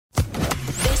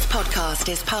podcast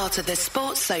is part of the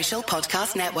Sports Social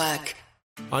Podcast Network.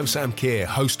 I'm Sam Keir,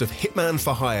 host of Hitman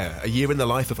for Hire, a year in the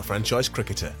life of a franchise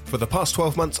cricketer. For the past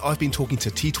 12 months, I've been talking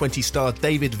to T20 star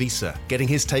David Visa, getting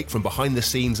his take from behind the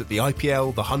scenes at the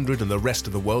IPL, the 100 and the rest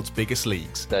of the world's biggest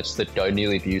leagues. That's the don't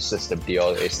nearly view system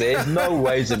deal. There's no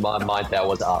ways in my mind that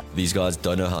was up. These guys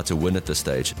don't know how to win at this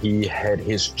stage. He had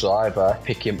his driver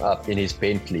pick him up in his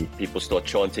Bentley. People start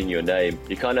chanting your name.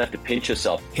 You kind of have to pinch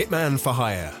yourself. Hitman for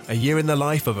Hire, a year in the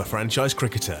life of a franchise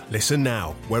cricketer. Listen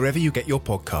now, wherever you get your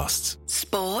podcasts.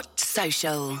 Sport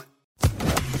Social.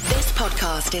 This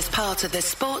podcast is part of the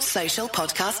Sports Social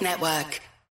Podcast Network.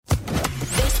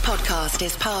 This podcast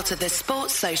is part of the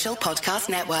Sports Social Podcast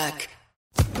Network.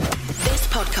 This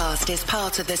podcast is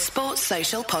part of the Sports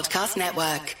Social Podcast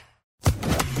Network.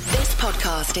 This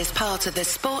podcast is part of the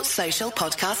Sports Social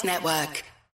Podcast Network.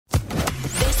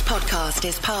 This podcast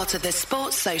is part of the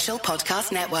Sports Social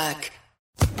Podcast Network.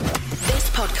 This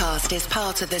podcast is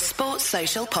part of the Sports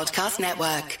Social Podcast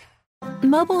Network.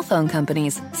 Mobile phone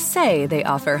companies say they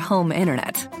offer home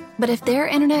internet. But if their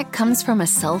internet comes from a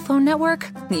cell phone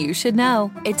network, you should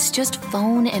know. It's just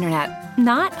phone internet,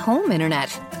 not home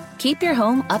internet. Keep your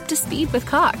home up to speed with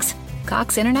Cox.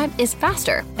 Cox internet is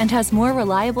faster and has more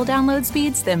reliable download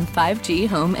speeds than 5G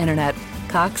home internet.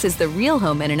 Cox is the real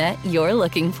home internet you're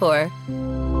looking for.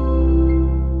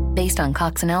 Based on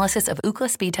Cox analysis of Ookla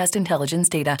speed test intelligence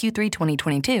data Q3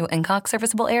 2022 and Cox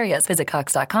serviceable areas, visit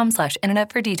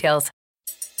cox.com/internet for details.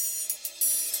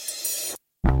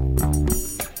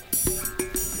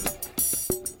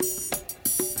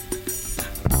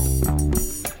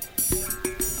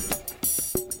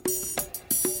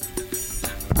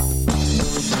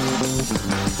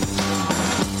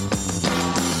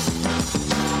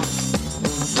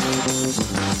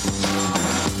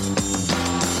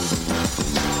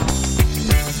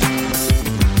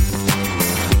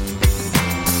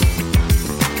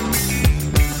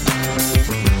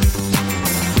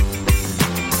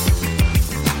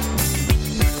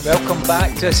 Welcome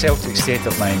back to Celtic State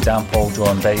of Mind. I'm Paul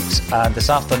John Dykes, and this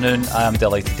afternoon I am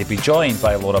delighted to be joined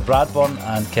by Laura Bradburn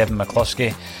and Kevin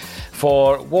McCluskey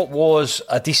for what was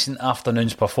a decent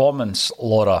afternoon's performance.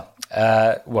 Laura,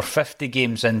 we're 50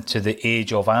 games into the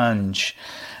age of Ange.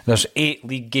 There's 8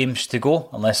 league games to go,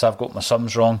 unless I've got my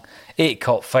sums wrong. 8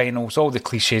 cup finals, all the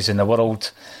cliches in the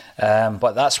world,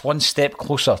 but that's one step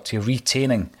closer to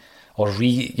retaining or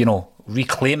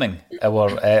reclaiming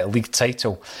our league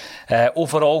title.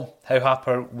 Overall, how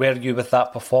happy were you with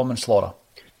that performance, Laura?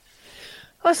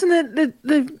 Listen,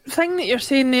 the thing that you're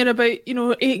saying there about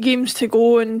 8 games to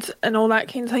go and all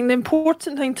that kind of thing, the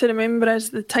important thing to remember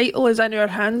is the title is in our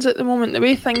hands at the moment. The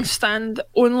way things stand,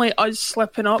 only us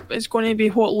slipping up is going to be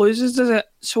what loses, does it?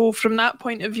 So from that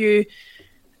point of view,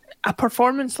 a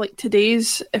performance like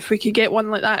today's, if we could get one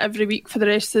like that every week for the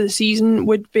rest of the season,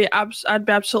 I'd be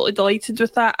absolutely delighted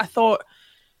with that. I thought,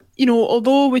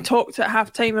 although we talked at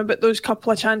half-time about those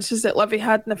couple of chances that Livy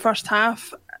had in the first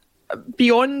half,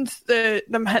 beyond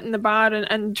them hitting the bar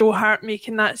and Joe Hart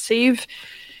making that save,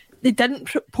 they didn't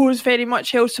pose very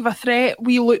much else of a threat.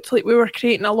 We looked like we were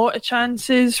creating a lot of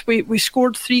chances. We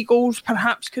scored 3 goals,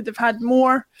 perhaps could have had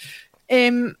more.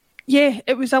 It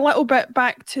was a little bit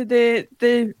back to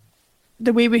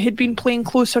the way we had been playing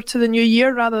closer to the new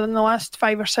year rather than the last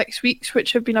 5 or 6 weeks,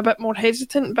 which have been a bit more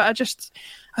hesitant. But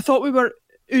I thought we were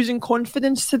oozing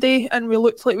confidence today, and we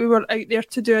looked like we were out there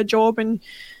to do a job. And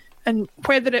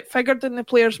whether it figured in the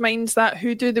players' minds that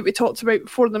hoodoo that we talked about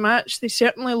before the match, they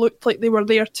certainly looked like they were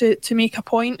there to make a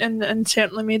point and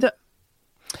certainly made it.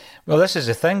 Well, this is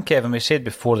the thing, Kevin. We said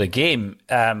before the game,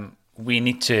 we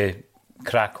need to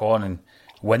crack on and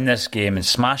win this game and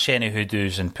smash any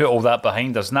hoodoos and put all that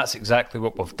behind us, and that's exactly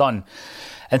what we've done.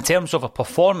 In terms of a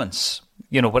performance,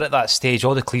 we're at that stage.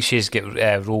 All the cliches get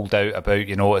rolled out about,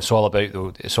 it's all about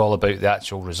the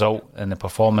actual result, and the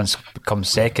performance comes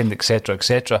second, etc.,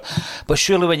 etc. But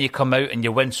surely, when you come out and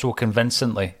you win so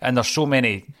convincingly, and there's so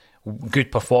many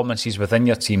good performances within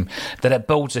your team, that it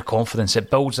builds the confidence, it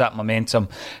builds that momentum.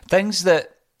 Things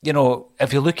that,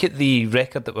 if you look at the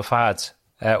record that we've had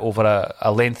over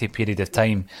a lengthy period of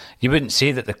time, you wouldn't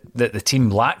say that the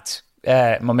team lacked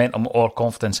momentum or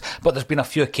confidence, but there's been a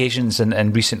few occasions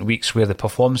in recent weeks where the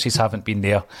performances haven't been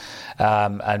there,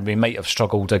 and we might have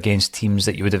struggled against teams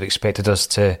that you would have expected us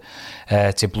to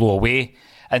blow away.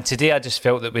 And today I just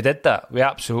felt that we did that. We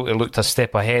absolutely looked a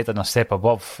step ahead and a step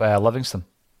above Livingston.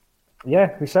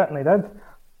 Yeah, we certainly did.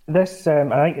 This,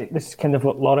 I think this is kind of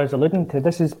what Laura's alluding to.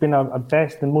 This has been our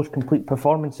best and most complete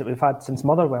performance that we've had since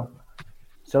Motherwell.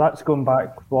 So that's going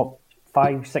back,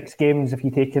 5-6 games if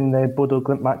you take in the Bodo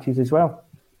Glimt matches as well.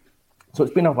 So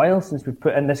it's been a while since we've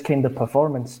put in this kind of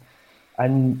performance.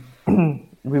 and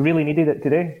we really needed it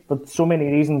today for so many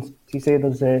reasons. To say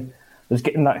there's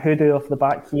getting that hoodoo off the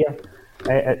back here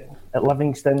at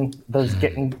Livingston. There's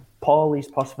getting Paulie's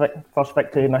first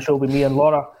victory initial with me and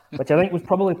Laura, which I think was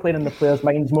probably playing in the players'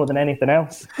 minds more than anything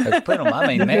else. It was playing on my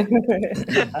mind, mate.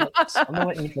 I'm not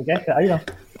letting you forget it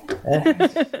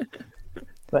either.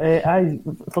 But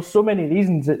for so many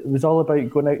reasons, it was all about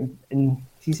going out and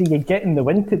you see, you're getting the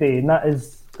win today, and that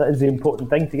is the important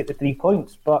thing, to get the 3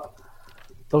 points. But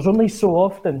there's only so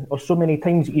often or so many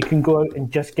times that you can go out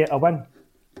and just get a win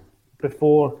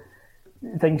before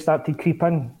things start to creep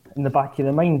in the back of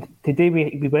the mind. Today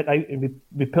we went out and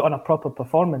we put on a proper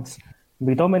performance.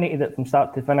 We dominated it from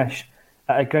start to finish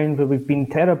at a ground where we've been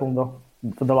terrible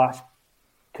though for the last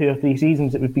 2 or 3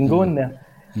 seasons that we've been going there.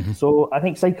 Mm-hmm. So I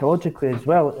think psychologically as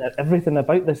well, everything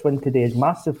about this win today is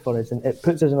massive for us, and it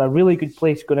puts us in a really good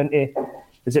place going into,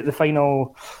 is it the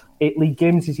final 8 league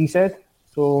games, as he said?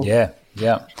 So Yeah.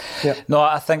 No,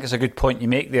 I think it's a good point you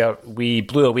make there. We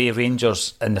blew away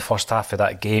Rangers in the first half of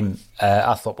that game.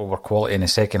 I thought we were quality in the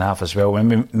second half as well. We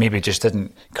maybe just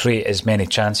didn't create as many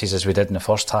chances as we did in the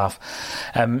first half.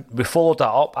 We followed that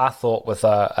up, I thought, with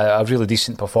a really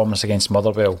decent performance against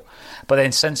Motherwell. But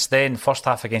then since then, first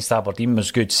half against Aberdeen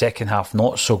was good, second half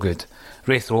not so good.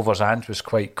 Raith Rovers and was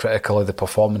quite critical of the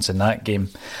performance in that game.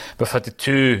 We've had the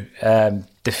 2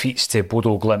 defeats to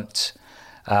Bodo Glimt.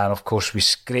 And of course, we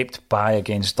scraped by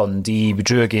against Dundee. We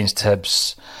drew against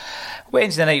Hibs.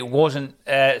 Wednesday night wasn't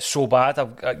so bad.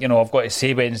 I've got to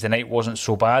say Wednesday night wasn't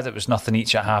so bad. It was nothing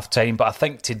each at half time. But I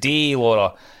think today,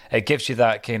 Laura, it gives you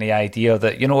that kind of idea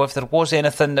that, if there was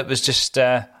anything that was just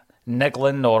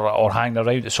niggling or hanging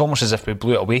around, it's almost as if we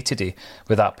blew it away today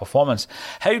with that performance.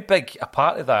 How big a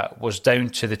part of that was down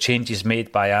to the changes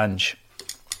made by Ange?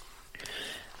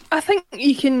 I think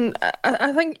you can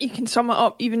sum it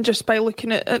up even just by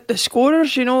looking at the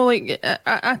scorers.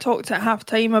 I talked at half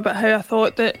time about how I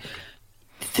thought that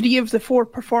 3 of the 4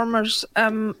 performers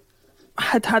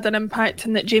had an impact,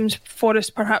 and that James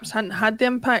Forrest perhaps hadn't had the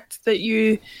impact that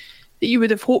you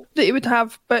would have hoped that he would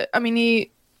have. But I mean, he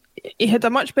had a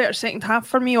much better second half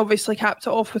for me. Obviously, capped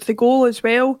it off with the goal as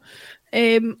well.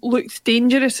 Looked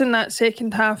dangerous in that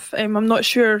second half. I'm not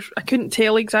sure, I couldn't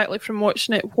tell exactly from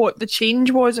watching it what the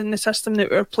change was in the system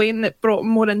that we were playing that brought him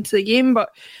more into the game, but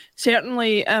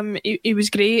certainly he was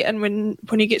great. And when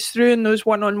he gets through in those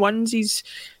one-on-ones, he's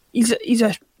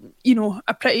a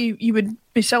pretty, you would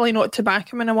be silly not to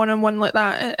back him in a one-on-one like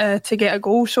that to get a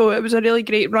goal. So it was a really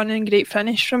great run and great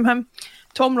finish from him.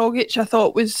 Tom Rogic, I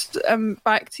thought, was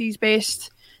back to his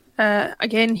best.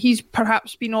 Again, he's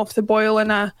perhaps been off the boil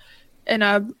in a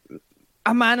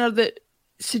manner that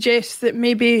suggests that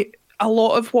maybe a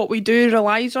lot of what we do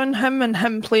relies on him and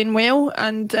him playing well,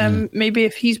 and maybe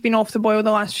if he's been off the boil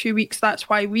the last few weeks, that's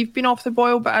why we've been off the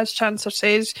boil. But as Chancellor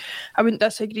says, I wouldn't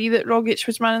disagree that Rogic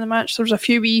was man of the match. There was a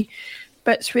few wee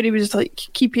bits where he was like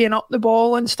keeping up the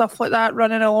ball and stuff like that,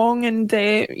 running along, and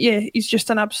he's just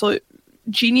an absolute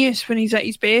genius when he's at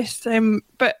his best.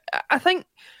 But I think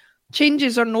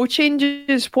changes or no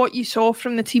changes, what you saw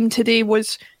from the team today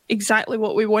was exactly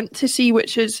what we want to see,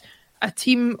 which is a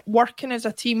team working as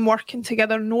a team, working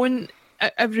together, knowing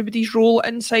everybody's role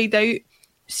inside out,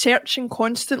 searching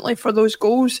constantly for those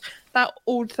goals. That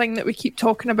old thing that we keep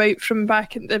talking about from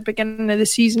back at the beginning of the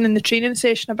season in the training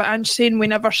session about Ange saying we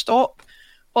never stop.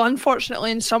 Well,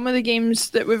 unfortunately, in some of the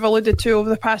games that we've alluded to over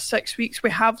the past 6 weeks,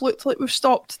 we have looked like we've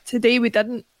stopped. Today we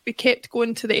didn't. We kept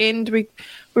going to the end. We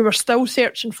were still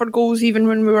searching for goals even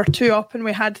when we were 2 up and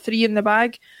we had 3 in the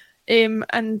bag.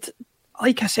 And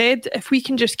like I said, if we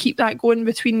can just keep that going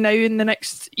between now and the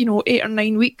next 8 or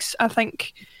 9 weeks, I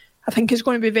think it's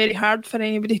going to be very hard for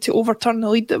anybody to overturn the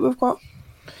lead that we've got.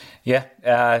 Yeah,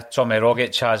 Tommy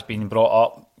Rogic has been brought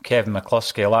up. Kevin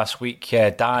McCluskey last week.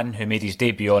 Dan, who made his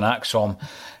debut on Axom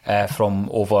from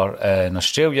over in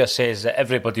Australia, says that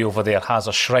everybody over there has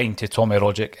a shrine to Tommy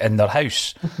Rogic in their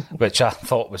house, which I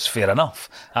thought was fair enough.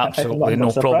 Absolutely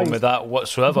no problem with that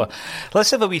whatsoever.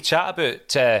 Let's have a wee chat about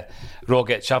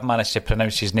Rogic. I've managed to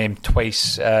pronounce his name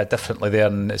twice differently there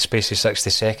in the space of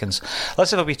 60 seconds. Let's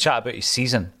have a wee chat about his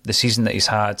season, the season that he's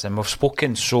had. And we've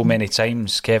spoken so many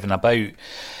times, Kevin, about,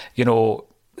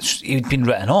 he'd been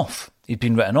written off. He'd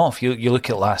been written off. You look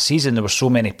at last season, there were so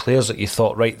many players that you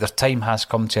thought, right, their time has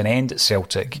come to an end at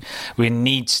Celtic. We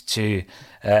need to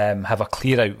have a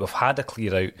clear out. We've had a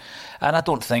clear out. And I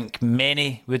don't think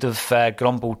many would have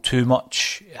grumbled too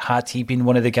much had he been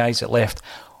one of the guys that left.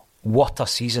 What a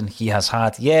season he has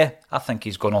had. Yeah, I think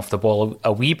he's gone off the ball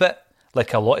a wee bit,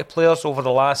 like a lot of players over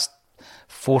the last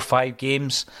 4 or 5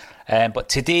 games. But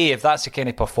today, if that's the kind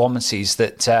of performances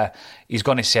that he's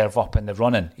going to serve up in the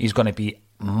running, he's going to be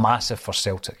massive for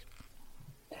Celtic.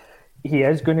 He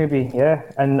is going to be, yeah.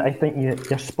 And I think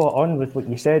you're spot on with what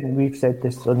you said, and we've said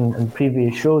this on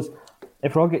previous shows.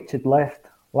 If Rogic had left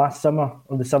last summer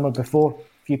or the summer before,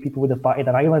 a few people would have batted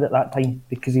an eyelid at that time,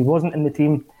 because he wasn't in the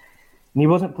team and he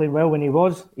wasn't playing well when he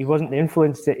was. He wasn't the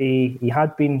influence that he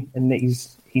had been, and that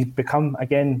he's become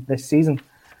again this season.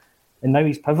 And now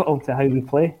he's pivotal to how we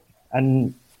play.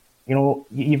 And, you know,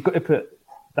 you've got to put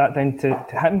that down to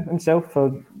him himself for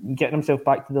getting himself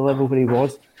back to the level where he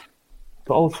was,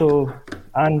 but also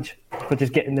Ange for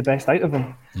just getting the best out of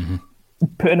him,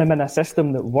 putting him in a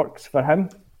system that works for him,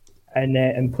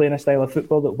 and playing a style of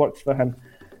football that works for him.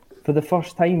 For the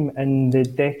first time in the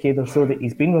decade or so that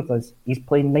he's been with us, he's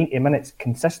playing 90 minutes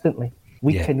consistently,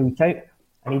 week in, week out,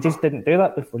 and he just didn't do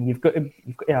that before. And you've got to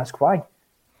ask why.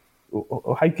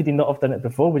 Or how could he not have done it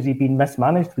before? Was he being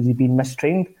mismanaged? Was he being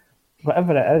mistrained?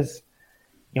 Whatever it is,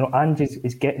 you know, Ange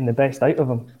is getting the best out of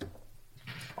him.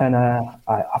 And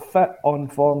a fit,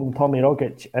 on-form Tommy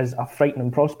Rogic is a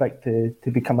frightening prospect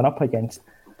to be coming up against.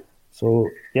 So,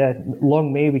 yeah,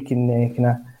 long may we can kind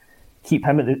of keep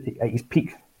him at his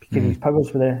peak, peaking his powers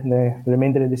for the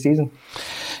remainder of the season.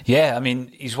 Yeah, I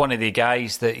mean, he's one of the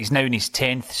guys that he's now in his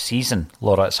 10th season,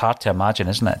 Laura. It's hard to imagine,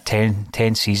 isn't it?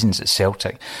 10 seasons at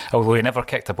Celtic. Although he never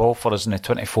kicked a ball for us in the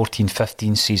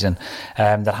 2014-15 season.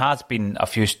 There has been a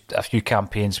few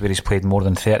campaigns where he's played more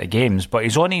than 30 games, but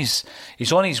he's on his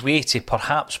way to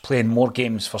perhaps playing more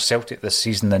games for Celtic this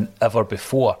season than ever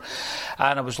before.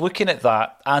 And I was looking at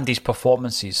that and his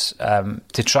performances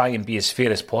to try and be as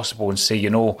fair as possible and say, you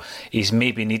know, he's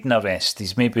maybe needing a rest.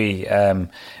 He's maybe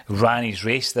ran his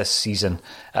race this season.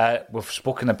 We've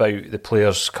spoken about the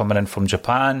players coming in from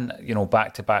Japan, you know,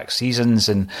 back-to-back seasons,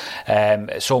 and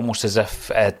it's almost as if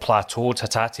it had plateaued.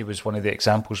 Hatate was one of the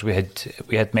examples we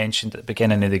had mentioned at the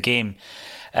beginning of the game.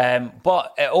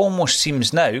 But it almost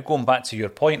seems now, going back to your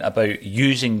point about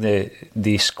using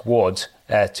the squad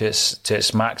to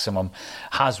its maximum,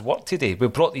 has worked today. We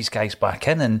brought these guys back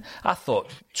in, and I thought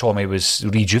Tommy was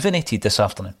rejuvenated this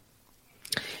afternoon.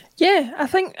 Yeah, I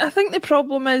think the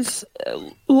problem is,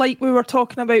 like we were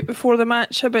talking about before the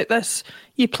match, about this,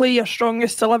 you play your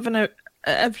strongest 11 out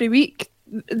every week.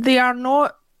 They are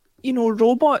not, you know,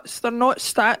 robots. They're not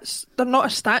stats. They're not a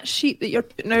stats sheet that you're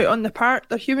putting out on the park.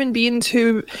 They're human beings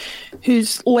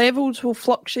whose levels will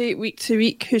fluctuate week to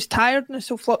week, whose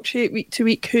tiredness will fluctuate week to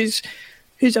week, whose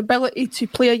ability to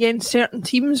play against certain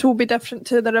teams will be different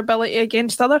to their ability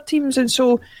against other teams. And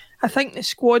so I think the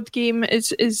squad game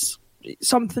is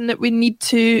something that we need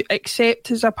to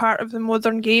accept as a part of the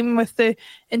modern game, with the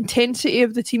intensity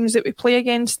of the teams that we play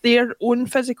against, their own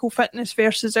physical fitness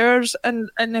versus ours, and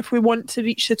if we want to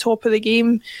reach the top of the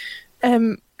game,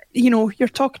 you know, you're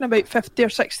talking about 50 or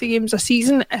 60 games a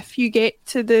season if you get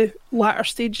to the latter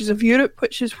stages of Europe,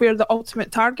 which is where the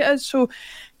ultimate target is. So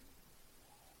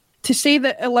to say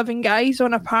that 11 guys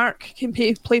on a park can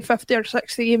play 50 or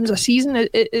 60 games a season,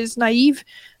 it is naive.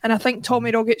 And I think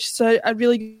Tommy Rogic is a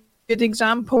really good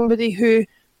example, somebody who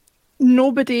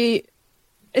nobody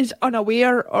is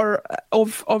unaware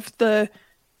of the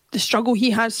struggle he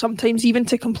has sometimes even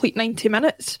to complete 90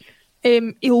 minutes.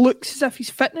 He looks as if his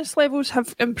fitness levels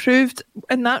have improved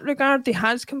in that regard. He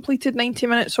has completed 90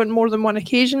 minutes on more than one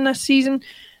occasion this season,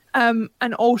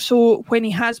 and also when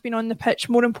he has been on the pitch,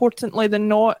 more importantly than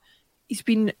not, he's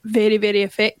been very, very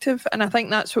effective. And I think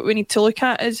that's what we need to look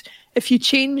at, is if you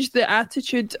change the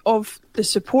attitude of the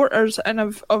supporters and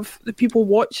of the people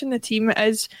watching the team,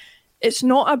 is it's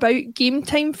not about game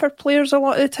time for players a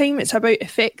lot of the time, it's about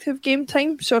effective game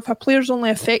time. So if a player's only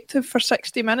effective for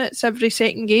 60 minutes every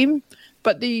second game,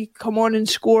 but they come on and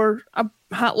score a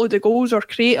hat load of goals or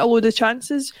create a load of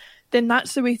chances, then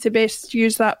that's the way to best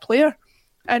use that player.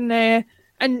 And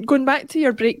going back to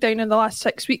your breakdown in the last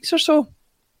 6 weeks or so,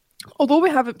 although we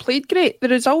haven't played great, the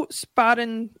results,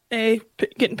 barring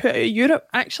getting put out of Europe,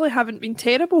 actually haven't been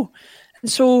terrible.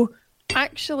 And so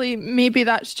actually maybe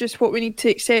that's just what we need to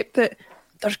accept, that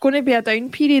there's going to be a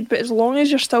down period, but as long as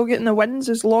you're still getting the wins,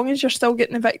 as long as you're still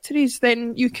getting the victories,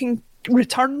 then you can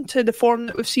return to the form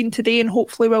that we've seen today, and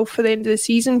hopefully will for the end of the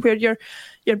season, where you're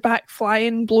back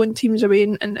flying, blowing teams away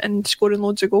and scoring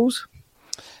loads of goals.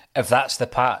 If that's the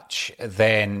patch,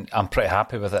 then I'm pretty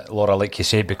happy with it, Laura, like you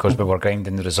said, because we were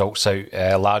grinding the results out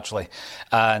largely.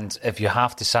 And if you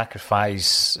have to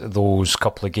sacrifice those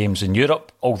couple of games in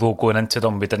Europe, although going into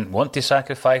them we didn't want to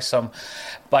sacrifice them,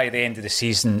 by the end of the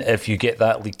season, if you get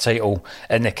that league title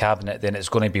in the cabinet, then it's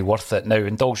going to be worth it. Now,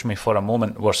 indulge me for a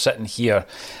moment. We're sitting here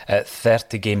at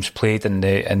 30 games played in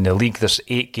the league. There's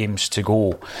 8 games to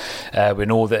go. We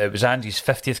know that it was Andy's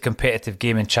 50th competitive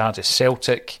game in charge at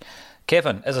Celtic.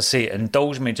 Kevin, as I say,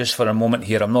 indulge me just for a moment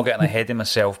here. I'm not getting ahead of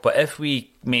myself, but if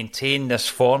we maintain this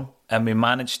form and we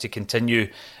manage to continue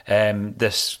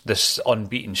this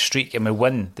unbeaten streak and we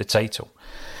win the title,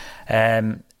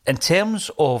 in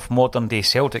terms of modern day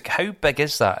Celtic, how big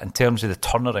is that in terms of the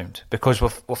turnaround? Because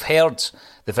we've heard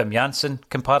the Wim Jansen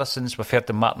comparisons, we've heard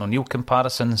the Martin O'Neill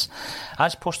comparisons.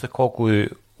 As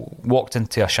Postecoglou walked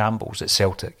into a shambles at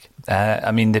Celtic,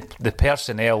 I mean, the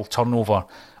personnel turnover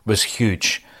was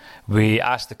huge. We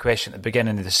asked the question at the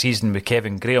beginning of the season with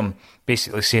Kevin Graham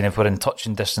basically saying if we're in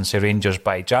touching distance of Rangers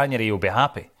by January, he'll be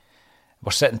happy.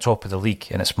 We're sitting top of the league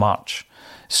and it's March.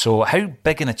 So how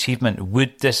big an achievement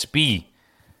would this be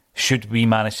should we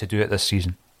manage to do it this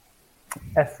season?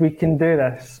 If we can do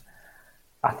this,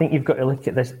 I think you've got to look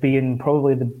at this being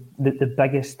probably the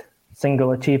biggest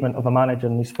single achievement of a manager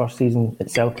in his first season at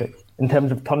Celtic in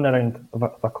terms of turnaround of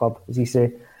a club, as you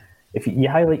say. If you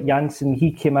highlight Janssen,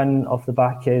 he came in off the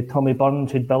back of Tommy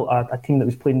Burns, who'd built a team that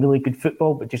was playing really good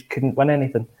football but just couldn't win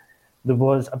anything. There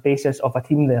was a basis of a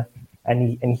team there,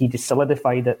 and he just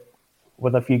solidified it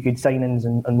with a few good signings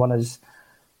and won us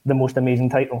the most amazing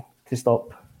title to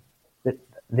stop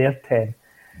their 10.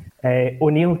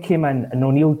 O'Neill came in, and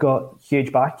O'Neill got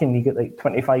huge backing. He got like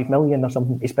 25 million or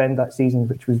something to spend that season,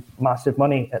 which was massive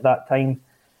money at that time.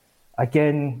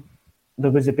 Again, there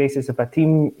was a basis of a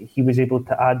team. He was able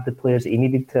to add the players that he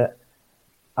needed to.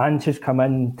 Ange has come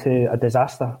into a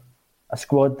disaster, a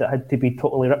squad that had to be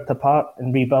totally ripped apart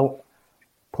and rebuilt.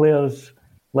 Players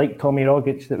like Tommy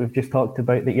Rogic that we've just talked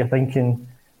about, that you're thinking,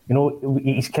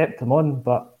 he's kept him on,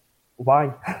 but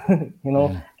why?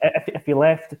 If he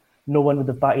left, no one would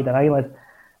have batted an eyelid.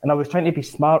 And I was trying to be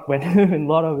smart when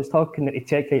Laura was talking to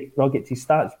check out Rogic's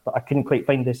stats, but I couldn't quite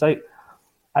find this out.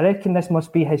 I reckon this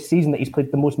must be his season that he's played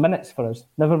the most minutes for us.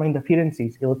 Never mind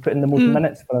appearances. He'll have put in the most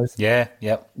minutes for us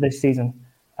this season.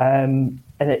 And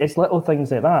it's little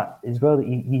things like that as well that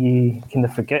you kind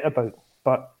of forget about.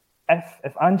 But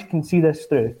if Ange can see this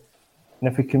through,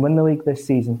 and if we can win the league this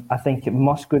season, I think it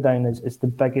must go down as the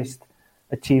biggest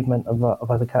achievement of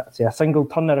a single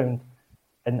turnaround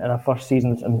in a first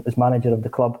season as manager of the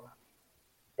club.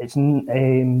 It's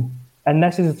and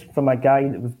this is from a guy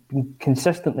that we've been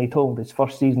consistently told his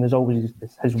first season is always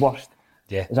his worst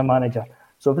as a manager.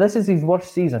 So if this is his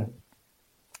worst season,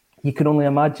 you can only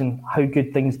imagine how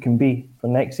good things can be for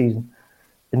next season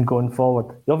and going forward.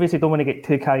 You obviously don't want to get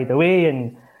too carried away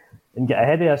and get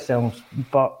ahead of ourselves,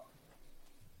 but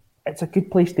it's a good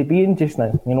place to be in just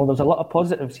now. There's a lot of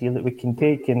positives here that we can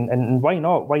take, and why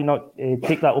not? Why not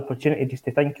take that opportunity just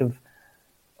to think of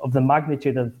the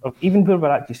magnitude of even where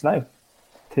we're at just now,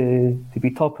 to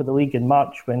be top of the league in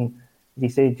March when, as you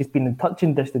say, just being in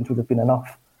touching distance would have been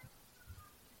enough.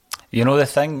 The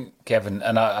thing, Kevin,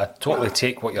 and I totally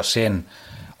take what you're saying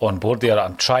on board there.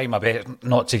 I'm trying my best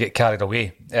not to get carried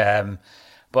away.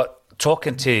 But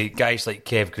talking to guys like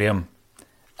Kev Graham,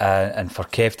 and for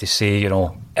Kev to say,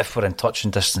 if we're in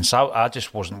touching distance, I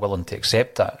just wasn't willing to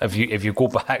accept that. If you go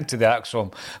back to the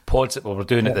Axom pods that we were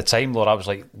doing at the time, Laura, I was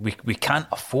like, we can't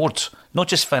afford, not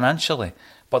just financially,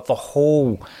 but the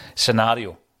whole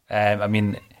scenario.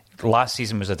 Last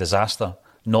season was a disaster.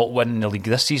 Not winning the league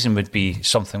this season would be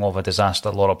something of a disaster,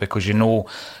 Laura, because you know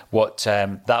what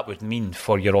that would mean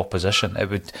for your opposition. It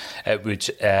would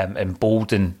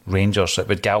embolden Rangers. It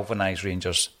would galvanise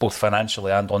Rangers, both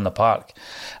financially and on the park.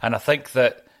 And I think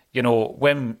that,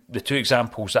 when the two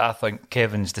examples that I think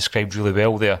Kevin's described really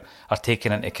well there are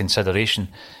taken into consideration,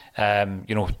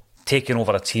 taking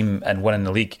over a team and winning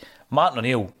the league. Martin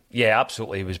O'Neill, yeah,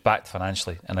 absolutely, he was backed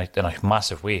financially in a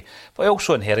massive way. But he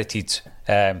also inherited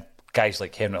guys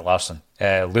like Henrik Larsson,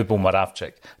 Lubo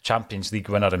Moravcik, Champions League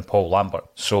winner, and Paul Lambert.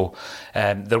 So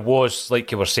there was,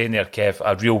 like you were saying there, Kev,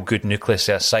 a real good nucleus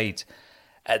aside.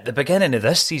 At the beginning of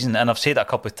this season, and I've said it a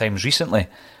couple of times recently,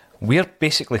 we're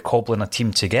basically cobbling a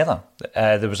team together.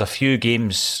 There was a few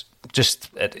games just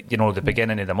at the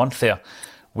beginning of the month there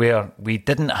where we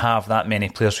didn't have that many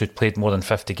players who'd played more than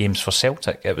 50 games for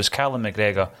Celtic. It was Callum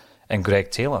McGregor and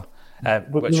Greg Taylor.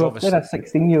 Which we were playing a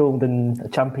 16-year-old in a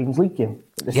Champions League game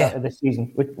at the start of this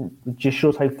season, which just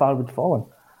shows how far we'd fallen.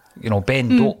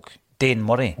 Ben Doak, Dane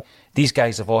Murray, these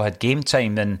guys have all had game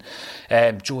time.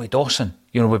 And Joey Dawson,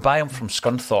 we buy him from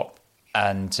Scunthorpe,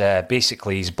 and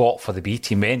basically he's bought for the B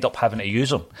team. We end up having to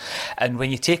use him. And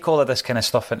when you take all of this kind of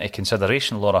stuff into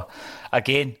consideration, Laura,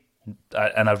 again,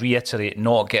 and I reiterate,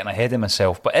 not getting ahead of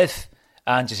myself, but if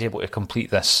Ange is able to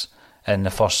complete this in the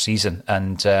first season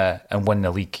and win the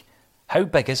league, how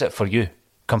big is it for you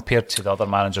compared to the other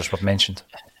managers we've mentioned?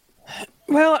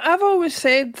 Well, I've always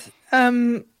said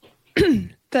that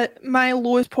my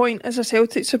lowest point as a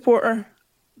Celtic supporter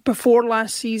before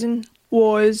last season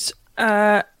was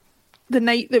the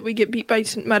night that we get beat by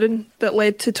St Mirren that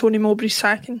led to Tony Mowbray's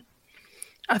sacking.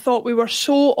 I thought we were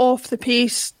so off the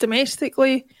pace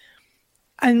domestically,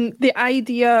 and the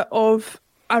idea of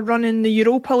a run in the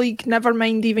Europa League, never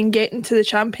mind even getting to the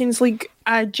Champions League,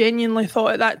 I genuinely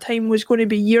thought at that time was going to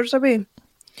be years away.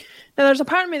 Now, there's a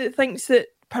part of me that thinks that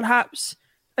perhaps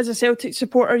as a Celtic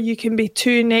supporter you can be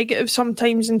too negative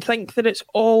sometimes and think that it's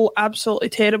all absolutely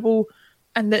terrible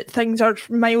and that things are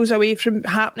miles away from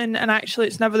happening, and actually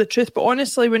it's never the truth. But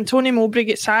honestly, when Tony Mowbray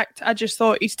gets sacked, I just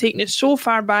thought he's taken it so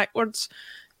far backwards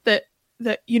that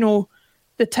you know,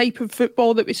 the type of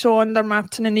football that we saw under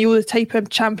Martin O'Neill, the type of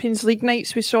Champions League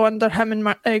nights we saw under him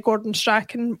and Gordon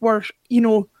Strachan were, you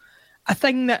know, a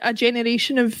thing that a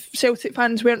generation of Celtic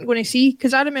fans weren't going to see.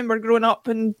 Because I remember growing up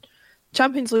and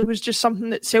Champions League was just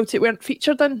something that Celtic weren't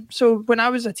featured in. So when I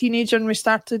was a teenager and we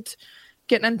started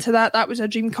getting into that was a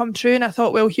dream come true. And I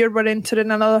thought, well, here we're entering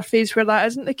another phase where that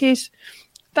isn't the case.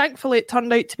 Thankfully, it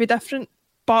turned out to be different.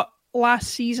 But last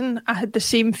season, I had the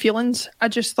same feelings. I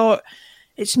just thought,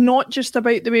 it's not just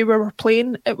about the way we were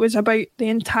playing, it was about the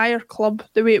entire club,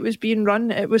 the way it was being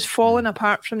run. It was falling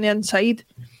apart from the inside.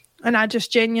 And I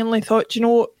just genuinely thought, you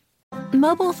know...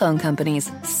 Mobile phone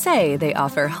companies say they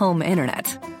offer home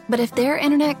internet. But if their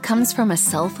internet comes from a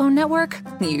cell phone network,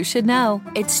 you should know.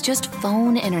 It's just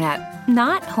phone internet,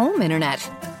 not home internet.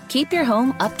 Keep your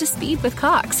home up to speed with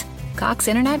Cox. Cox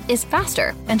internet is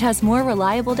faster and has more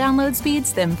reliable download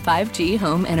speeds than 5G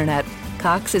home internet.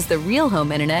 Cox is the real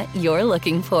home internet you're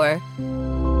looking for.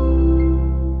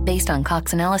 Based on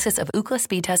Cox analysis of Ookla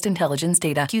speed test intelligence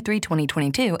data, Q3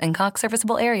 2022, and Cox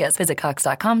serviceable areas. Visit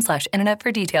cox.com/internet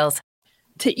for details.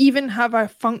 To even have a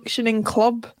functioning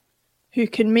club who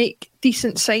can make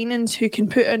decent signings, who can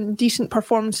put in decent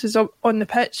performances on the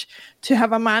pitch, to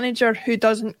have a manager who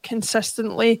doesn't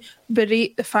consistently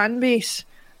berate the fan base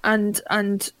and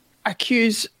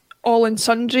accuse all and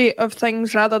sundry of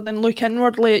things rather than look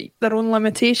inwardly at their own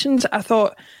limitations. I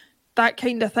thought that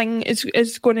kind of thing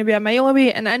is going to be a mile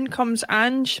away. And in comes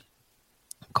Ange,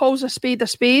 calls a spade,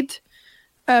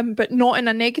 but not in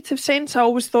a negative sense. I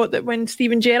always thought that when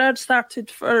Steven Gerrard started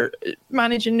for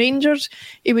managing Rangers,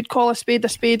 he would call a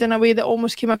spade in a way that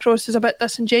almost came across as a bit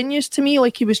disingenuous to me,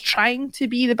 like he was trying to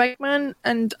be the big man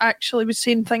and actually was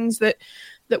saying things that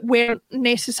weren't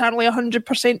necessarily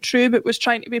 100% true, but was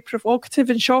trying to be provocative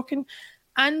and shocking.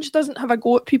 Ange doesn't have a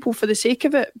go at people for the sake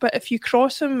of it, but if you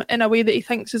cross him in a way that he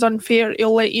thinks is unfair,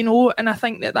 he'll let you know, and I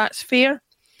think that that's fair.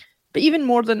 But even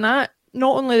more than that,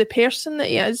 not only the person that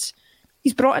he is,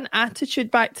 he's brought an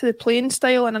attitude back to the playing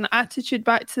style and an attitude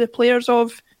back to the players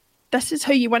of, this is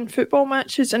how you win football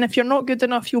matches, and if you're not good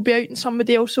enough, you'll be out and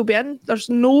somebody else will be in. There's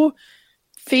no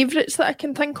favourites that I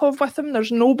can think of with him.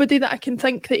 There's nobody that I can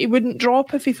think that he wouldn't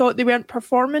drop if he thought they weren't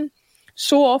performing.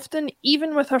 So often,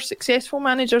 even with our successful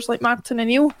managers like Martin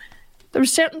O'Neill, there were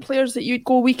certain players that you'd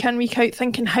go week in, week out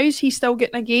thinking, how's he still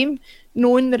getting a game,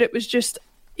 knowing that it was just,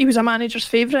 he was a manager's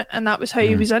favourite and that was how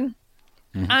he was in.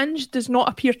 Ange does not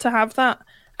appear to have that,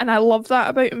 and I love that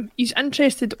about him. He's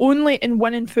interested only in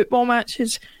winning football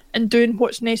matches and doing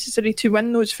what's necessary to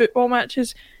win those football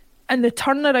matches. And the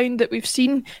turnaround that we've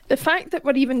seen, the fact that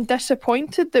we're even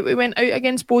disappointed that we went out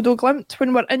against Bodo Glimt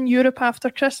when we're in Europe after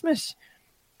Christmas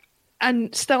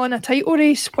and still in a title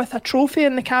race with a trophy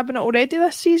in the cabinet already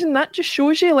this season, that just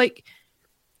shows you, like,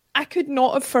 I could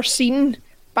not have foreseen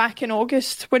back in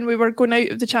August when we were going out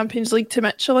of the Champions League to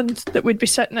Midtjylland that we'd be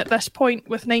sitting at this point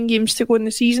with 9 games to go in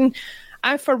the season.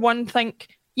 I, for one,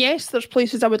 think, yes, there's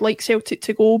places I would like Celtic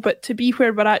to go, but to be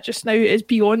where we're at just now is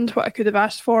beyond what I could have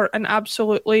asked for, and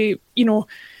absolutely, you know,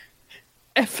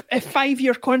 if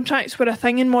 5-year contracts were a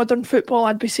thing in modern football,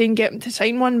 I'd be saying get him to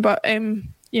sign one, but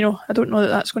you know, I don't know that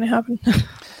that's going to happen.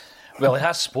 Well, he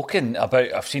has spoken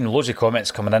about, I've seen loads of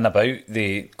comments coming in about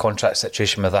the contract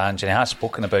situation with Ange, and he has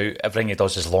spoken about everything he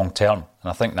does is long term, and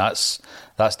I think that's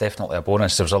definitely a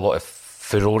bonus. There was a lot of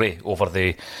furore over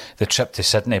the trip to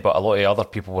Sydney, but a lot of other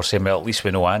people were saying, well, at least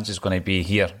we know Ange is going to be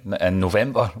here in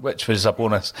November, which was a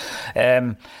bonus.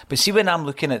 But see, when I'm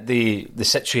looking at the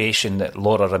situation that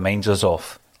Laura reminds us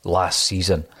of last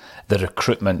season, the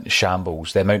recruitment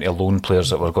shambles, the amount of loan players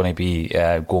that were going to be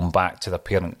going back to their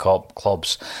parent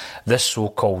clubs, this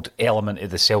so-called element of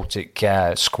the Celtic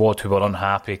squad who were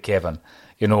unhappy, Kevin,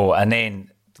 you know, and then,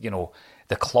 you know,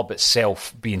 the club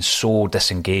itself being so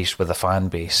disengaged with the fan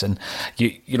base. And,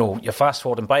 you know, you're fast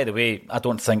forwarding. By the way, I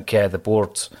don't think the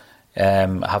board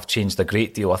have changed a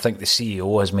great deal. I think the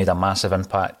CEO has made a massive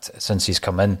impact since he's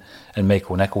come in, and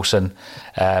Michael Nicholson,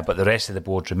 but the rest of the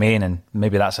board remain, and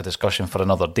maybe that's a discussion for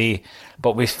another day.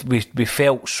 But we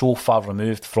felt so far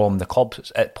removed from the club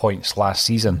at points last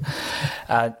season.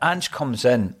 Ange comes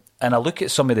in, and I look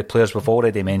at some of the players we've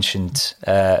already mentioned,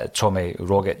 Tommy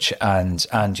Rogic and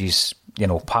Angie's,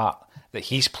 part that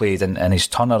he's played in his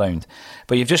turnaround.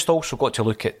 But you've just also got to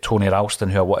look at Tony Ralston,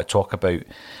 who I want to talk about,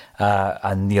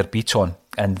 and Nir Beaton,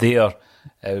 and their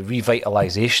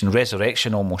revitalisation,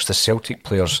 resurrection almost as Celtic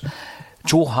players.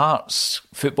 Joe Hart's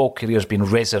football career has been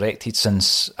resurrected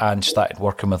since Ange started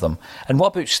working with him. And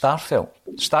what about Starfelt?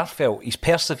 Starfelt, he's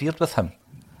persevered with him.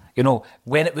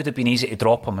 When it would have been easy to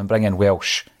drop him and bring in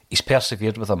Welsh, he's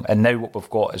persevered with him. And now what we've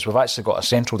got is we've actually got a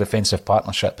central defensive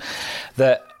partnership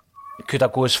that could I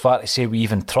go as far to say we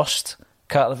even trust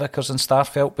Carter Vickers and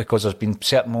Starfelt, because there's been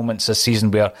certain moments this season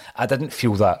where I didn't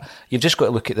feel that. You've just got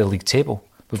to look at the league table.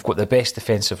 We've got the best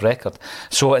defensive record.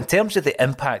 So in terms of the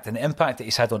impact and the impact that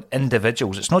he's had on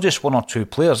individuals, it's not just one or two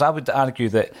players. I would argue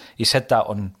that he's had that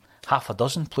on half a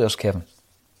dozen players, Kevin.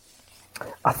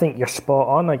 I think you're spot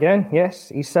on again. Yes,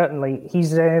 he seems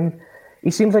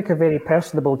like a very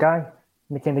personable guy,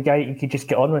 the kind of guy you could just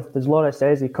get on with. As Laura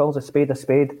says, he calls a spade a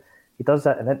spade. He does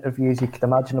that in interviews. You could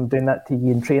imagine him doing that to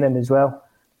you in training as well.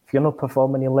 If you're not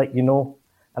performing, he'll let you know.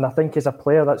 And I think as a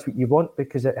player, that's what you want,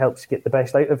 because it helps get the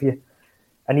best out of you.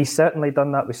 And he's certainly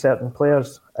done that with certain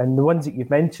players. And the ones that you've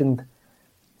mentioned,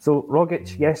 so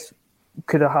Rogic, yes,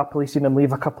 could have happily seen him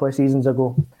leave a couple of seasons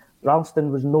ago.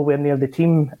 Ralston was nowhere near the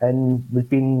team and was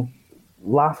being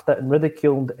laughed at and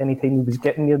ridiculed anytime he was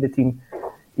getting near the team,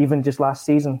 even just last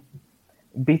season.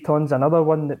 Beaton's another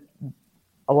one that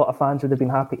a lot of fans would have been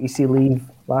happy to see leave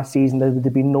last season. There would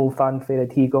have been no fanfare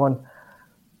had he gone.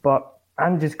 But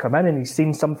Ange's come in and he's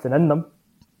seen something in them.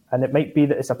 And it might be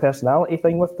that it's a personality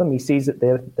thing with them. He sees that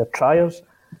they're triers.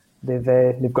 They've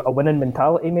got a winning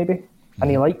mentality maybe, and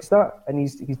he likes that. And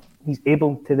he's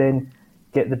able to then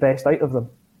get the best out of them,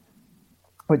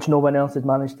 which no one else has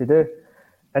managed to do.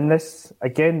 And this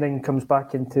again then comes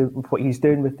back into what he's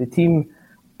doing with the team.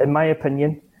 In my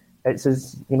opinion, it's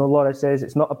as Laura says,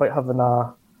 it's not about having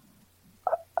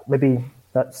maybe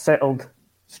that settled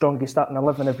strongest starting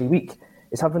 11 every week.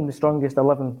 It's having the strongest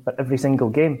 11 for every single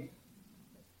game.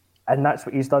 And that's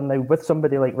what he's done now with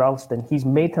somebody like Ralston. He's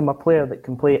made him a player that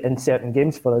can play in certain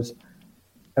games for us.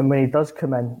 And when he does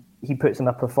come in, he puts in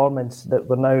a performance that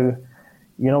we're now,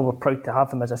 we're proud to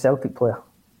have him as a Celtic player,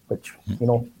 which,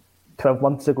 12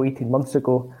 months ago, 18 months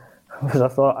ago, was I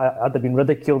thought I'd have been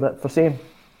ridiculed for saying.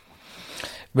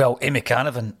 Well, Amy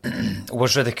Canavan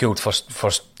was ridiculed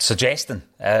for suggesting,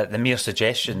 the mere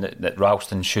suggestion that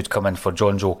Ralston should come in for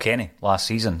John Joe Kenny last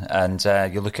season. And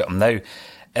you look at him now,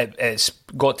 it's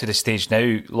got to the stage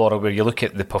now, Laura, where you look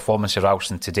at the performance of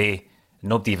Ralston today,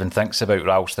 nobody even thinks about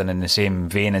Ralston in the same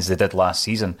vein as they did last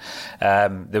season.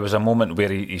 There was a moment where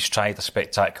he's tried a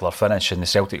spectacular finish and the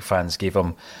Celtic fans gave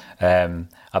him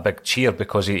a big cheer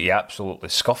because he absolutely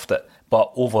scuffed it.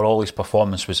 But overall, his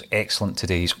performance was excellent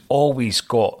today. He's always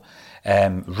got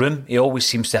room. He always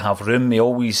seems to have room. He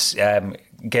always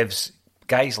gives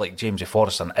guys like James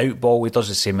Forrest an out ball. He does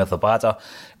the same with Abada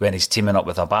when he's teaming up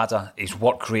with Abada. His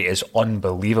work rate is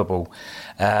unbelievable.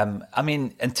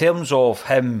 In terms of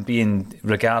him being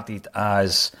regarded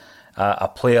as a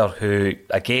player who,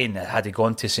 again, had he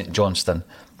gone to St Johnstone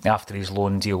after his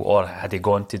loan deal, or had he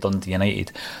gone to Dundee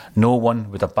United, no one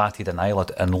would have batted an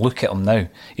eyelid. And look at him now.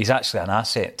 He's actually an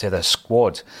asset to the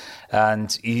squad.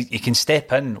 And he can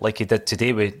step in like he did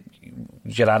today with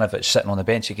Juranovic sitting on the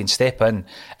bench. He can step in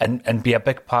and be a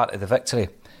big part of the victory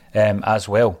as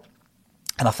well.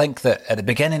 And I think that at the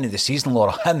beginning of the season,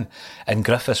 Laura, him and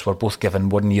Griffiths were both given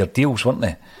 1 year deals, weren't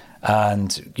they?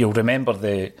 And you'll remember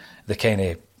the kind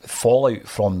of fallout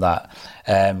from that.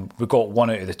 We got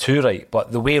one out of the two right,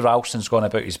 but the way Ralston's gone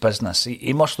about his business,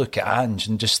 he must look at Ange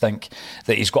and just think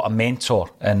that he's got a mentor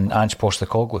in Ange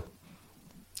Postecoglou.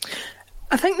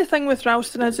 I think the thing with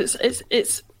Ralston is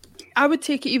it's I would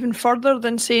take it even further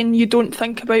than saying you don't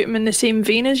think about him in the same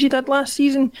vein as you did last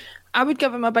season. I would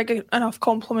give him a big enough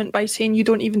compliment by saying you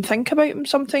don't even think about him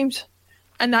sometimes.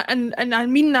 And I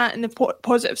mean that in the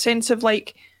positive sense of,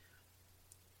 like,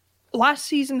 last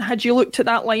season, had you looked at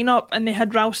that lineup and they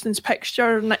had Ralston's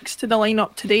picture next to the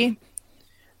lineup today,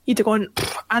 you'd have gone,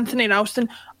 Anthony Ralston,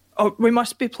 oh, we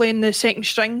must be playing the second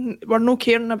string, we're no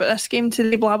caring about this game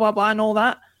today, blah, blah, blah, and all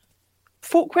that.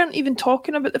 Folk weren't even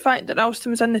talking about the fact that Ralston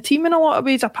was in the team in a lot of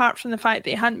ways, apart from the fact that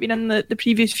he hadn't been in the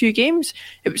previous few games.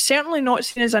 It was certainly not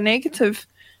seen as a negative.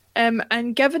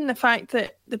 And given the fact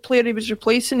that the player he was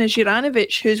replacing is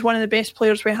Juranovic, who's one of the best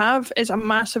players we have, is a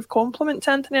massive compliment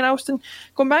to Anthony Ralston.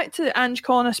 Going back to Ange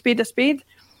calling a spade,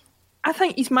 I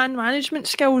think his man management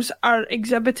skills are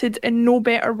exhibited in no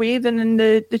better way than in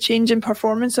the change in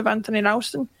performance of Anthony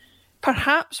Ralston.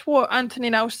 Perhaps what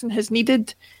Anthony Ralston has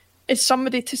needed is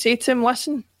somebody to say to him,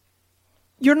 listen,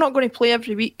 you're not going to play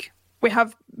every week. We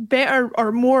have better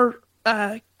or more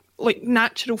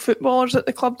natural footballers at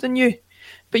the club than you,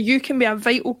 but you can be a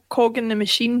vital cog in the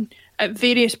machine at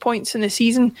various points in the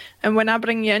season, and when I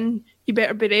bring you in, you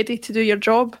better be ready to do your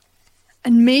job.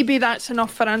 And maybe that's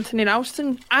enough for Anthony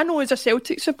Ralston. I know as a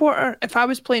Celtic supporter, if I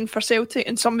was playing for Celtic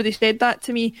and somebody said that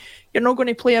to me, you're not going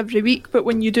to play every week, but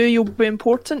when you do, you'll be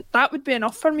important. That would be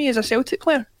enough for me as a Celtic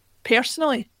player,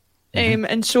 personally.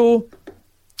 And so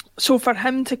for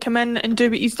him to come in and do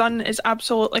what he's done is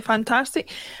absolutely fantastic.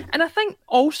 And I think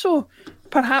also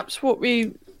perhaps what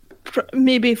we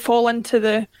maybe fall into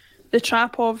the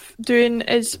trap of doing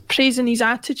is praising his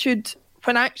attitude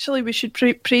when actually we should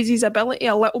praise his ability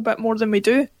a little bit more than we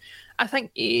do. I think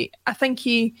he,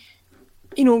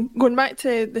 going back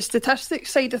to the statistics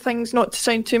side of things, not to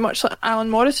sound too much like Alan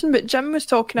Morrison, but Jim was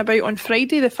talking about on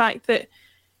Friday the fact that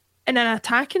in an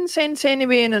attacking sense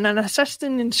anyway, and in an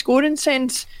assisting and scoring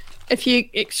sense, if you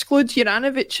exclude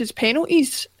Juranovic's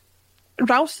penalties,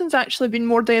 Ralston's actually been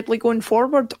more deadly going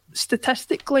forward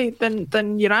statistically than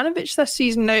Juranovic this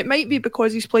season. Now, it might be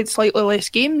because he's played slightly less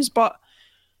games, but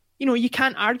you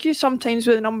can't argue sometimes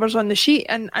with the numbers on the sheet.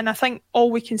 And I think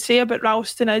all we can say about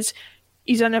Ralston is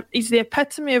he's the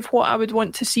epitome of what I would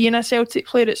want to see in a Celtic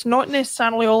player. It's not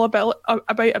necessarily all about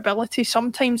ability.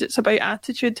 Sometimes it's about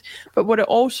attitude. But what it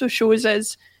also shows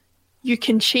is you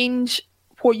can change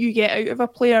what you get out of a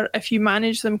player if you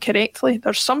manage them correctly.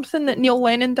 There's something that Neil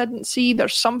Lennon didn't see.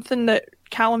 There's something that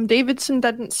Callum Davidson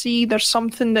didn't see. There's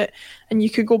something that, and you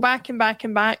could go back and back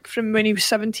and back from when he was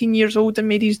 17 years old and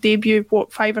made his debut,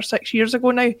 5 or 6 years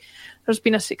ago now. There's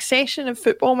been a succession of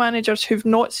football managers who've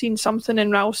not seen something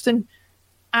in Ralston.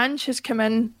 Ange has come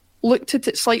in, looked at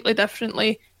it slightly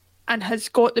differently, and has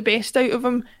got the best out of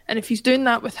him. And if he's doing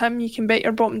that with him, you can bet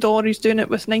your bottom dollar he's doing it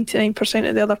with 99%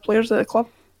 of the other players at the club.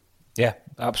 Yeah,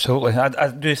 absolutely. I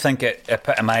do think it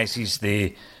epitomises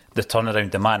the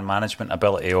turnaround, the man management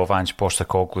ability of Ange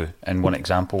Postecoglou in one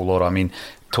example, Laura. I mean,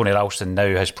 Tony Ralston now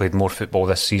has played more football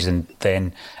this season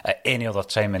than at any other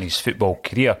time in his football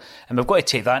career. And we've got to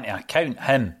take that into account.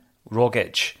 Him,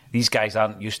 Rogic, these guys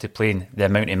aren't used to playing the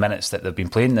amount of minutes that they've been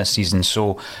playing this season.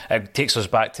 So it takes us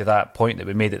back to that point that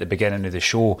we made at the beginning of the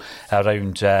show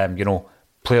around,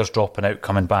 players dropping out,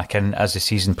 coming back in as the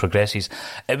season progresses.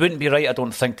 It wouldn't be right, I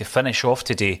don't think, to finish off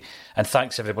today, and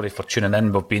thanks everybody for tuning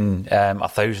in. We've been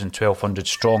 1,200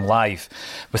 strong live,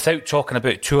 without talking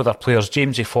about two other players,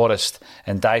 Jamesy Forrest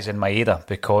and Daisen Maeda,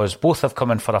 because both have come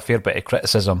in for a fair bit of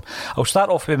criticism. I'll start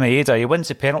off with Maeda. He wins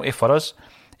the penalty for us,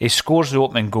 he scores the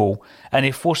opening goal, and he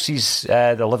forces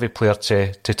the Livy player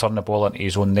to turn the ball into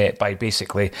his own net by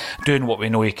basically doing what we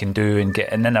know he can do and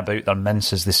getting in about their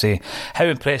mince, as they say. How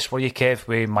impressed were you, Kev,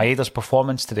 with Maeda's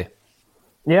performance today?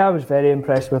 Yeah, I was very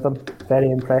impressed with him.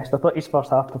 Very impressed. I thought his first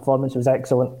half performance was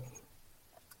excellent.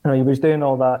 He was doing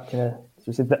all that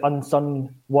the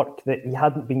unsung work that he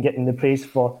hadn't been getting the praise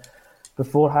for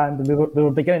beforehand, and we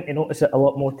were beginning to notice it a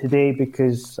lot more today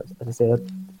because, as I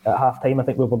said, at half time I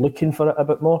think we were looking for it a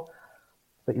bit more.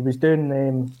 But he was doing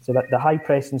the high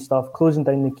pressing stuff, closing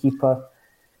down the keeper.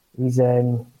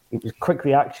 It was quick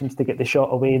reactions to get the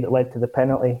shot away that led to the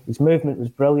penalty. His movement was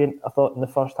brilliant. I thought in the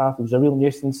first half he was a real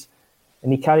nuisance,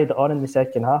 and he carried it on in the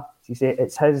second half. As you say,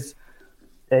 it's his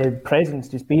presence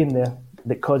just being there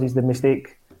that causes the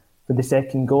mistake for the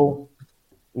second goal.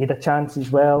 He had a chance as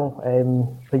well.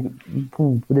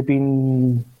 Would have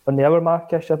been on the hour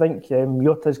markish, I think.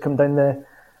 Jota's come down the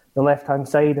left-hand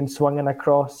side and swung in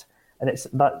across, and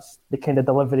that's the kind of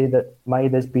delivery that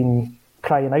Maeda's been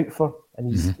crying out for.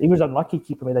 And he was unlucky,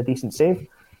 keeper made a decent save.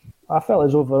 I felt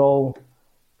his overall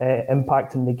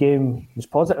impact in the game was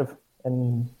positive,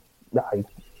 and I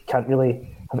can't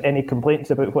really have any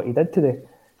complaints about what he did today.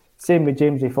 Same with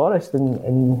Jamesy Forrest,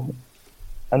 and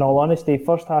in all honesty,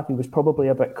 first half he was probably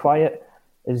a bit quiet.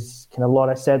 As kind of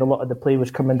Laura said, a lot of the play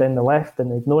was coming down the left and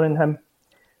ignoring him.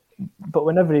 But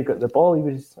whenever he got the ball, he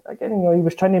was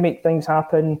trying to make things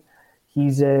happen.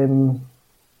 He's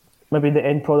maybe the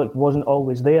end product wasn't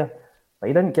always there, but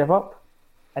he didn't give up,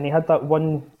 and he had that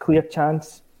one clear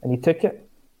chance and he took it.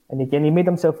 And again, he made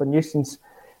himself a nuisance,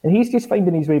 and he's just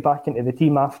finding his way back into the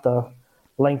team after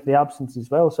lengthy absence as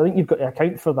well. So I think you've got to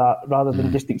account for that rather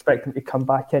than just expect him to come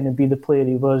back in and be the player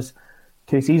he was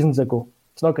 2 seasons ago.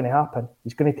 It's not going to happen.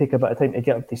 He's going to take a bit of time to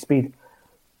get up to speed.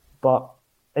 But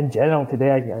in general today,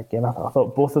 again, I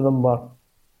thought both of them were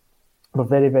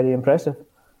very, very impressive.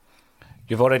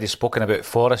 You've already spoken about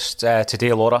Forrest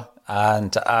today, Laura,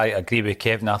 and I agree with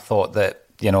Kevin. I thought that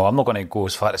I'm not going to go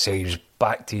as far to say he was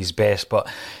back to his best, but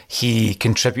he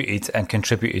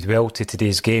contributed well to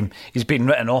today's game. He's been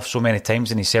written off so many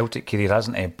times in his Celtic career,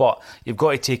 hasn't he? But you've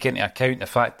got to take into account the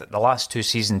fact that the last 2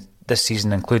 seasons, this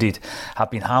season included, have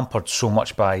been hampered so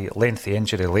much by lengthy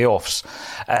injury layoffs.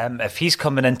 If he's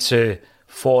coming into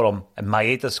form and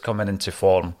Maeda's coming into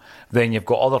form, then you've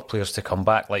got other players to come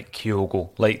back like Kyogo,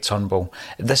 like Turnbull.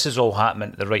 This is all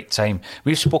happening at the right time.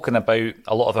 We've spoken about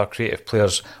a lot of our creative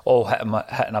players all hitting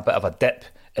a bit of a dip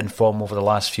in form over the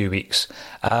last few weeks.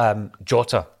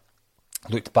 Jota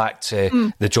looked back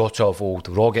to the Jota of old.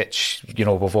 Rogic,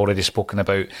 we've already spoken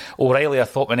about. O'Reilly, I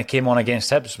thought when he came on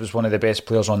against Hibs, was one of the best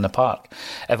players on the park.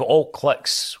 If it all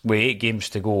clicks with 8 games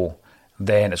to go,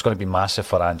 then it's going to be massive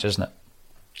for Ange, isn't it?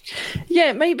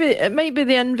 Yeah, it might be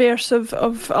the inverse of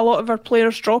a lot of our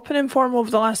players dropping in form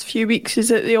over the last few weeks, is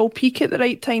that they all peak at the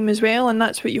right time as well, and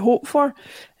that's what you hope for.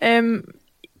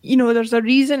 There's a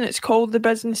reason it's called the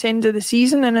business end of the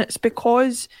season, and it's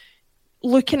because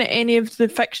looking at any of the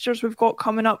fixtures we've got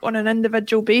coming up on an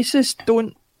individual basis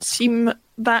don't seem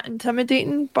that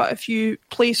intimidating, but if you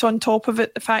place on top of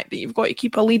it the fact that you've got to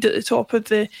keep a lead at the top of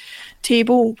the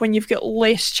table when you've got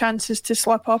less chances to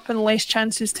slip up and less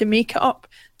chances to make it up,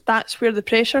 that's where the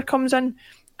pressure comes in.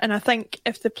 And I think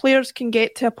if the players can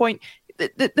get to a point,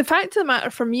 the fact of the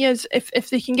matter for me is if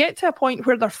they can get to a point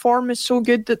where their form is so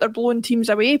good that they're blowing teams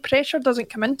away, pressure doesn't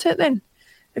come into it then.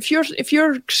 If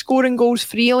you're scoring goals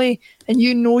freely and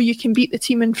you can beat the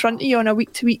team in front of you on a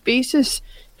week-to-week basis,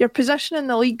 your position in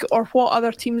the league or what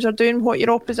other teams are doing, what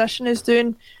your opposition is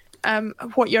doing,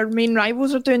 what your main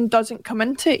rivals are doing doesn't come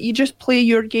into it. You just play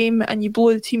your game and you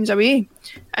blow the teams away.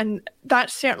 And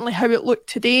that's certainly how it looked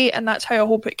today, and that's how I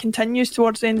hope it continues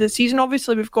towards the end of the season.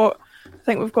 Obviously, we've got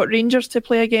Rangers to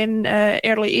play again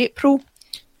early April,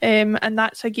 and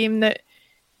that's a game that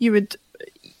you would,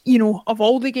 of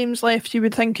all the games left, you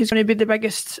would think is going to be the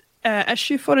biggest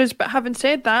issue for us. But having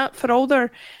said that, for all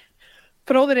their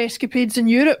escapades in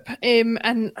Europe,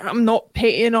 and I'm not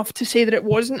petty enough to say that it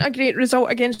wasn't a great result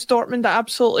against Dortmund, it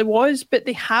absolutely was, but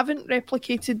they haven't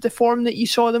replicated the form that you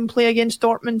saw them play against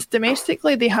Dortmund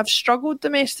domestically. They have struggled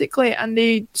domestically, and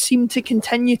they seem to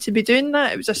continue to be doing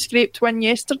that. It was a scraped win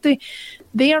yesterday.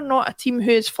 They are not a team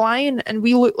who is flying, and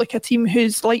we look like a team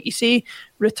who's, like you say,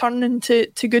 returning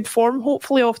to good form,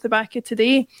 hopefully off the back of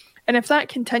today. And if that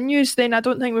continues, then I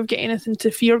don't think we've got anything to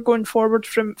fear going forward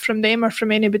from them or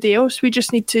from anybody else. We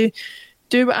just need to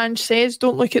do what Ange says,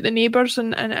 don't look at the neighbours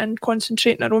and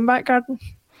concentrate in our own back garden.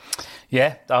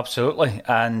 Yeah, absolutely.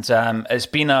 And it's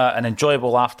been an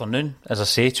enjoyable afternoon. As I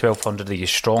say, 1,200 of you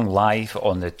strong live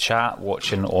on the chat,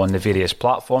 watching on the various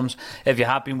platforms. If you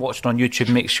have been watching on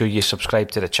YouTube, make sure you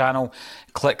subscribe to the channel,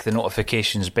 click the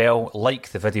notifications bell, like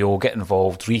the video, get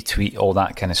involved, retweet, all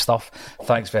that kind of stuff.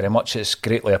 Thanks very much. It's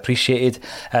greatly appreciated.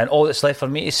 And all that's left for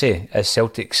me to say is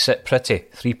Celtic sit pretty,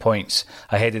 3 points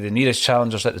ahead of the nearest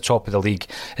challengers at the top of the league.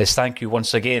 Is thank you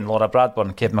once again, Laura Bradburn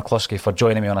and Kevin McCluskey, for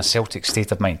joining me on A Celtic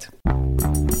State of Mind.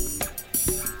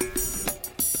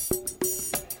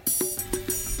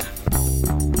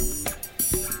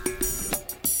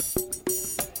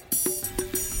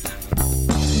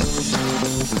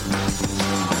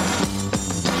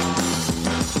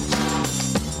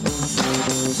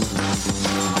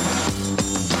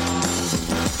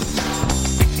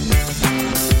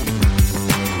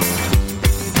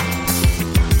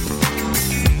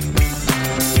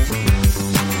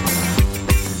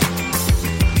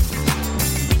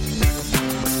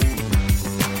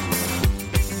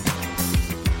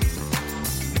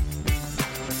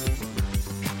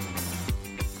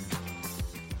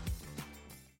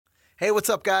 Hey,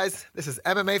 what's up, guys? This is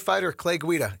MMA fighter Clay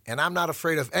Guida, and I'm not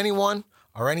afraid of anyone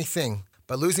or anything.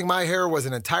 But losing my hair was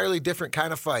an entirely different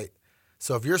kind of fight.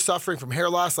 So if you're suffering from hair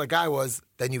loss like I was,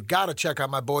 then you gotta check out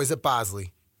my boys at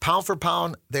Bosley. Pound for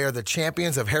pound, they are the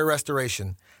champions of hair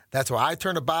restoration. That's why I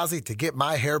turned to Bosley to get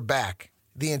my hair back.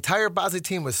 The entire Bosley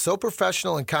team was so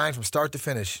professional and kind from start to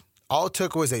finish. All it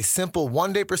took was a simple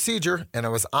one-day procedure, and I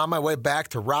was on my way back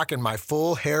to rocking my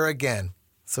full hair again.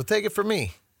 So take it from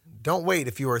me. Don't wait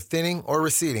if you are thinning or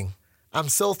receding. I'm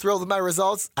so thrilled with my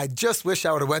results, I just wish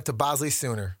I would have went to Bosley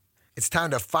sooner. It's time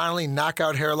to finally knock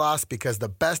out hair loss because the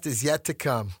best is yet to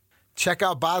come. Check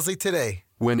out Bosley today.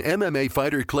 When MMA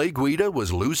fighter Clay Guida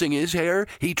was losing his hair,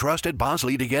 he trusted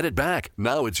Bosley to get it back.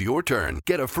 Now it's your turn.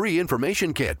 Get a free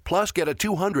information kit, plus get a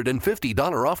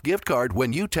 $250 off gift card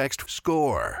when you text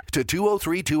SCORE to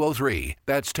 203203.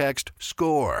 That's text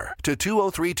SCORE to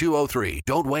 203203.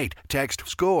 Don't wait. Text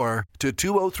SCORE to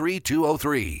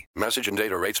 203203. Message and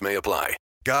data rates may apply.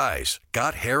 Guys,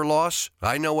 got hair loss?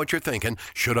 I know what you're thinking.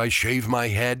 Should I shave my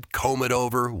head, comb it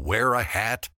over, wear a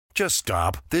hat? Just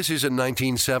stop. This isn't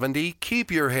 1970.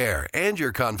 Keep your hair and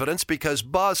your confidence because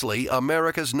Bosley,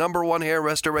 America's #1 hair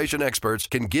restoration experts,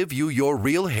 can give you your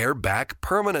real hair back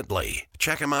permanently.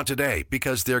 Check them out today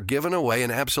because they're giving away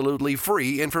an absolutely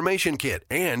free information kit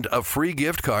and a free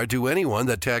gift card to anyone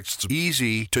that texts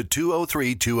EASY to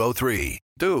 203-203.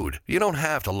 Dude, you don't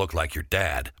have to look like your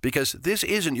dad because this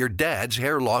isn't your dad's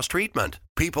hair loss treatment.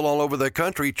 People all over the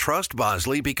country trust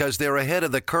Bosley because they're ahead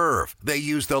of the curve. They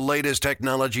use the latest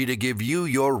technology to give you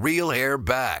your real hair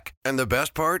back. And the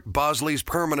best part, Bosley's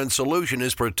permanent solution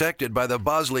is protected by the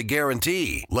Bosley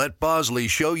Guarantee. Let Bosley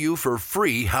show you for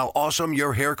free how awesome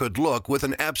your hair could look with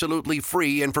an absolutely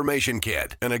free information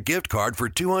kit and a gift card for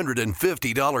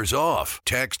 $250 off.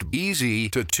 Text EASY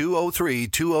to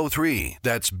 203-203.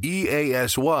 That's BASY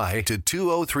to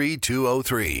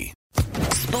 203-203.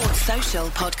 Sports Social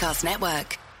Podcast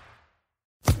Network.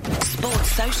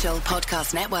 Sports Social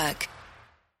Podcast Network.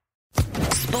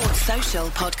 Sports Social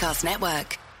Podcast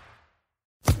Network.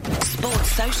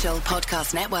 Sports Social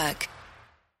Podcast Network.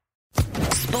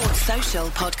 Sports Social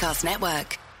Podcast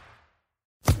Network.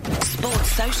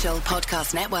 Sports Social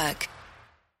Podcast Network.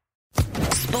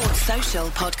 Sports Social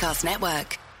Podcast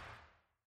Network.